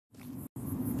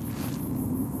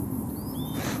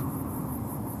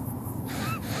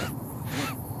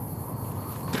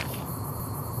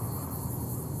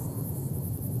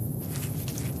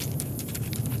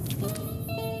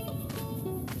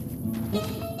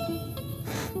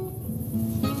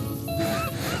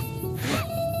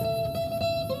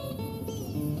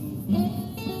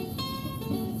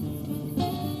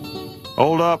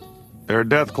Hold up. There are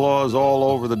death claws all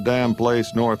over the damn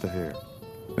place north of here.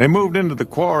 They moved into the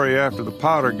quarry after the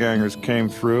powder gangers came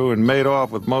through and made off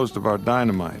with most of our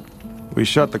dynamite. We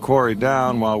shut the quarry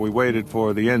down while we waited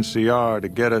for the NCR to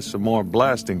get us some more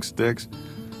blasting sticks,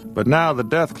 but now the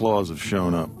death claws have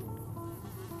shown up.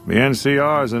 The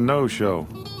NCR's a no-show,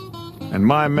 and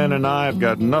my men and I have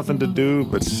got nothing to do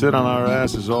but sit on our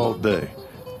asses all day.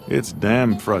 It's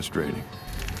damn frustrating.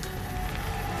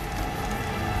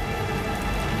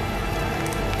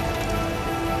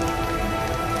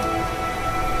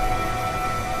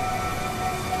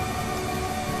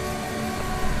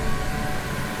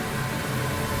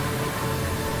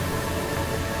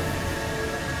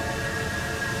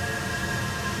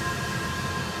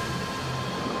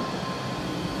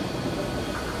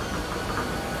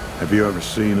 Have you ever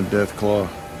seen a death claw?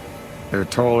 They're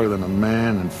taller than a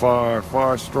man and far,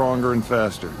 far stronger and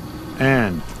faster.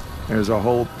 And there's a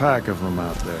whole pack of them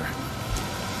out there.